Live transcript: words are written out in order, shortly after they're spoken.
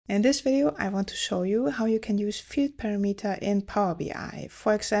In this video, I want to show you how you can use field parameter in Power BI.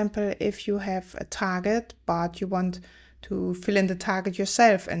 For example, if you have a target, but you want to fill in the target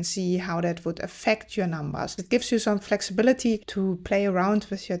yourself and see how that would affect your numbers. It gives you some flexibility to play around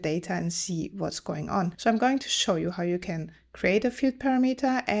with your data and see what's going on. So I'm going to show you how you can create a field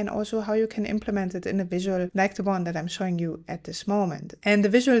parameter and also how you can implement it in a visual like the one that I'm showing you at this moment. And the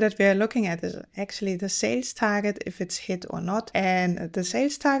visual that we are looking at is actually the sales target, if it's hit or not. And the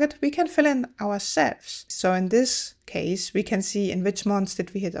sales target we can fill in ourselves. So in this case, we can see in which months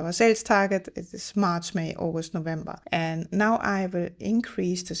did we hit our sales target. It is March, May, August, November. And now I will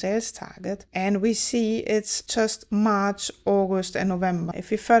increase the sales target and we see it's just March, August and November.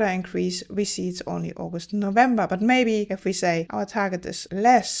 If we further increase, we see it's only August and November. But maybe if we say our target is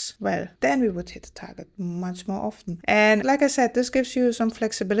less, well, then we would hit the target much more often. And like I said, this gives you some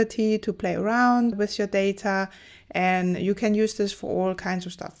flexibility to play around with your data. And you can use this for all kinds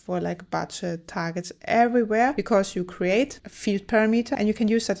of stuff, for like budget, targets, everywhere, because you create a field parameter and you can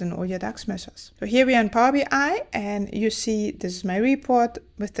use that in all your DAX measures. So here we are in Power BI and you see this is my report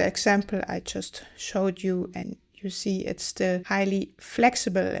with the example I just showed you, and you see it's still highly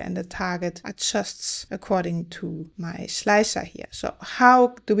flexible and the target adjusts according to my slicer here. So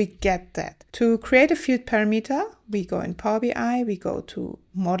how do we get that? To create a field parameter, we go in Power BI, we go to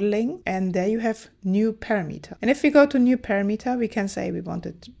modeling, and there you have new parameter. And if we go to new parameter, we can say we want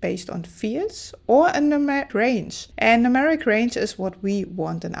it based on fields or a numeric range. And numeric range is what we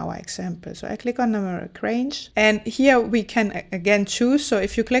want in our example. So I click on numeric range and here we can again choose. So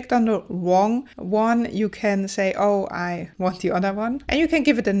if you clicked on the wrong one, you can say, oh, I want the other one. And you can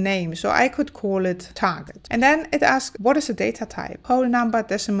give it a name. So I could call it target. And then it asks, what is the data type? Whole number,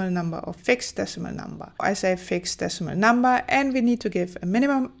 decimal number, or fixed decimal number? I say fixed decimal number, and we need to give a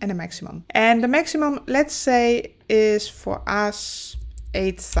minimum and a maximum. And the maximum, let's say, is for us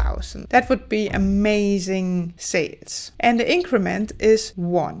 8,000. That would be amazing sales. And the increment is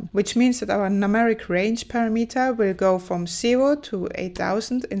 1, which means that our numeric range parameter will go from 0 to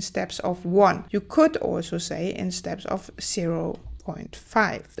 8,000 in steps of 1. You could also say in steps of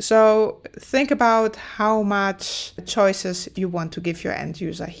 0.5. So think about how much choices you want to give your end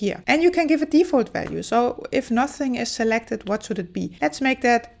user here. And you can give a default value. So if nothing is selected, what should it be? Let's make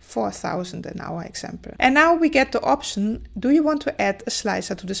that 4,000 in our example. And now we get the option, do you want to add a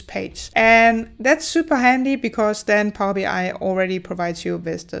slicer to this page? And that's super handy because then Power BI already provides you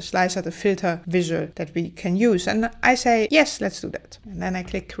with the slicer, the filter visual that we can use. And I say, yes, let's do that. And then I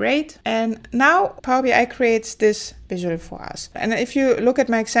click create. And now Power BI creates this visual for us. And if you look at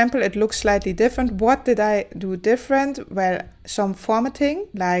my example, it looks slightly different. What did I do different? Well, some formatting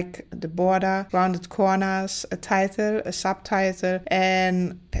like the border, rounded corners, a title, a subtitle,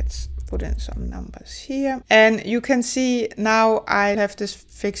 and let's put in some numbers here. And you can see now I have this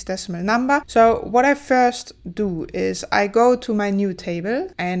fixed decimal number. So what I first do is I go to my new table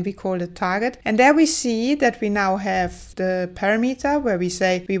and we call it target. And there we see that we now have the parameter where we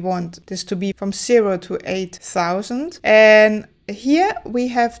say we want this to be from 0 to 8,000. And here we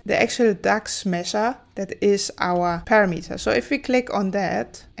have the actual DAX measure that is our parameter. So if we click on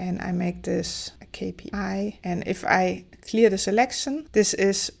that and I make this a KPI, and if I clear the selection, this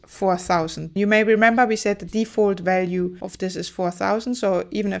is 4,000. You may remember we said the default value of this is 4,000. So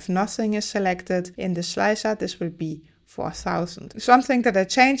even if nothing is selected in the slicer, this will be 4,000. Something that I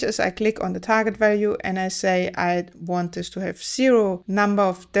change is I click on the target value and I say I want this to have 0 number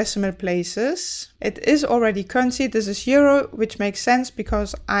of decimal places. It is already currency. This is euro, which makes sense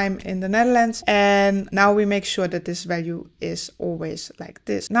because I'm in the Netherlands. And now we make sure that this value is always like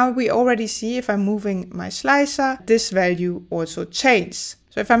this. Now we already see if I'm moving my slicer, this value also changes.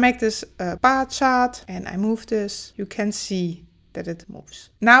 So if I make this a bar chart and I move this, you can see that it moves.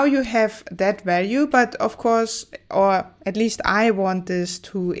 Now you have that value, but of course, or at least I want this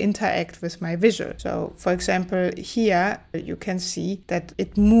to interact with my visual. So for example, here you can see that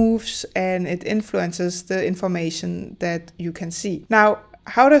it moves and it influences the information that you can see. Now,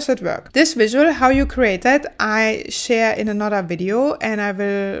 how does it work? This visual, how you create that, I share in another video, and I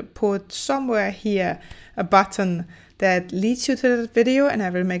will put somewhere here a button that leads you to that video, and I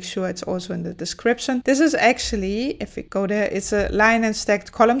will make sure it's also in the description. This is actually, if we go there, it's a line and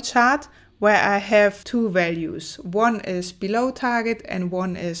stacked column chart where I have two values. One is below target and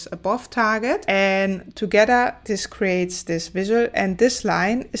one is above target. And together this creates this visual, and this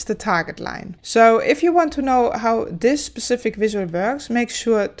line is the target line. So if you want to know how this specific visual works, make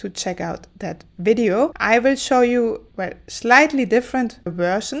sure to check out that video. I will show you, well, slightly different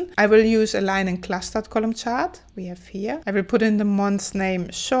version. I will use a line and clustered column chart. we have here. I will put in the month name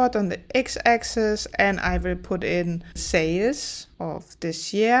short on the x-axis, and I will put in sales of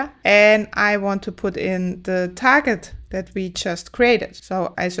this year, and I want to put in the target that we just created.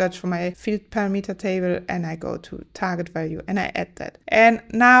 So I search for my field parameter table and I go to target value and I add that. And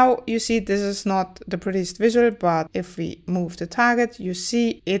now you see this is not the prettiest visual, but if we move the target, you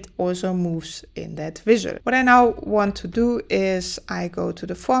see it also moves in that visual. What I now want to do is I go to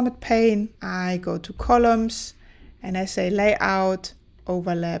the format pane, I go to columns, and I say layout,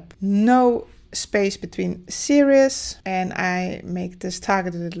 overlap, no space between series, and I make this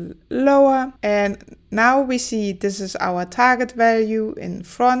target a little lower. And now we see this is our target value in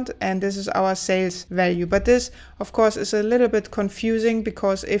front and this is our sales value. But this of course is a little bit confusing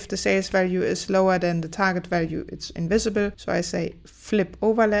because if the sales value is lower than the target value, it's invisible. So I say flip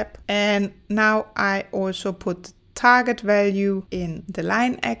overlap, and now I also put target value in the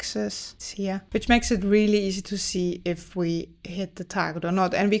line axis here, which makes it really easy to see if we hit the target or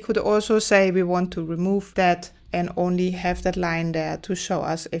not. And we could also say we want to remove that and only have that line there to show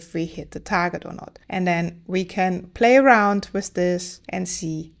us if we hit the target or not. And then we can play around with this and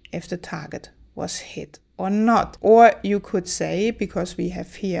see if the target was hit or not. Or you could say, because we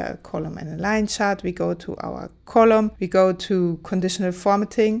have here a column and a line chart, we go to our column, we go to conditional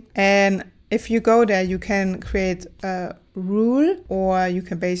formatting, and if you go there, you can create a rule, or you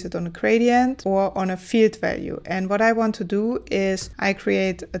can base it on a gradient or on a field value. And what I want to do is I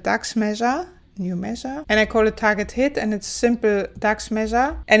create a DAX measure, new measure, and I call it target hit, and it's simple DAX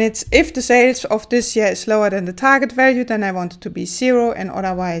measure. And it's if the sales of this year is lower than the target value, then I want it to be 0, and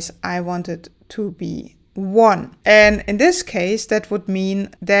otherwise I want it to be 1. And in this case, that would mean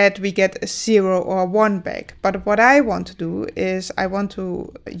that we get a 0 or 1 back. But what I want to do is I want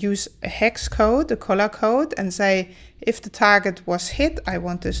to use a hex code, a color code, and say if the target was hit, I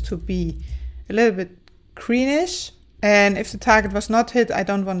want this to be a little bit greenish. And if the target was not hit, I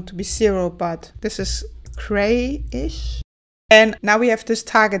don't want it to be 0, but this is grayish. And now we have this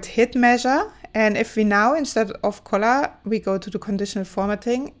target hit measure. And if we now, instead of color, we go to the conditional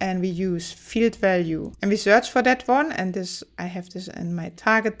formatting and we use field value and we search for that one. And this, I have this in my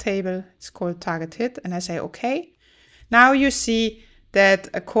target table. It's called target hit. And I say, okay. Now you see that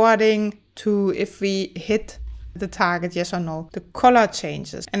according to if we hit the target, yes or no, the color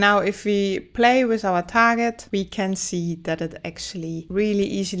changes. And now if we play with our target, we can see that it actually really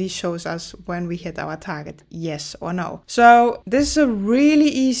easily shows us when we hit our target, yes or no. So this is a really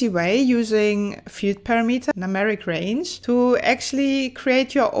easy way using field parameter, numeric range, to actually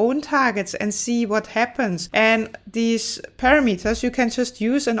create your own targets and see what happens. And these parameters you can just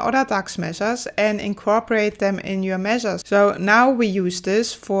use in other DAX measures and incorporate them in your measures. So now we use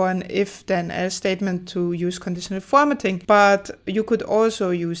this for an if then else statement to use conditional formatting, but you could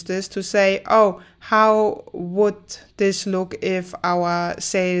also use this to say, oh, how would this look if our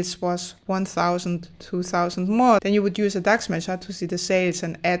sales was 1,000, 2,000 more? Then you would use a DAX measure to see the sales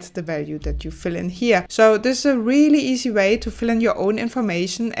and add the value that you fill in here. So this is a really easy way to fill in your own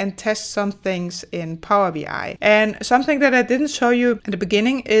information and test some things in Power BI. And something that I didn't show you at the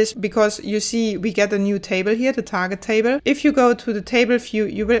beginning is, because you see we get a new table here, the target table. If you go to the table view,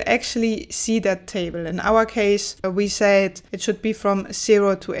 you will actually see that table. In our case, we said it should be from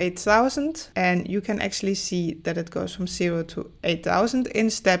 0 to 8,000, and you can actually see that it goes from 0 to 8,000 in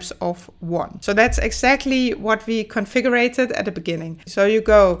steps of 1. So that's exactly what we configured at the beginning. So you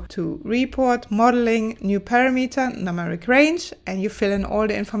go to report, modeling, new parameter, numeric range, and you fill in all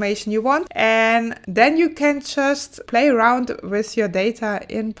the information you want. And then you can just play around with your data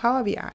in Power BI.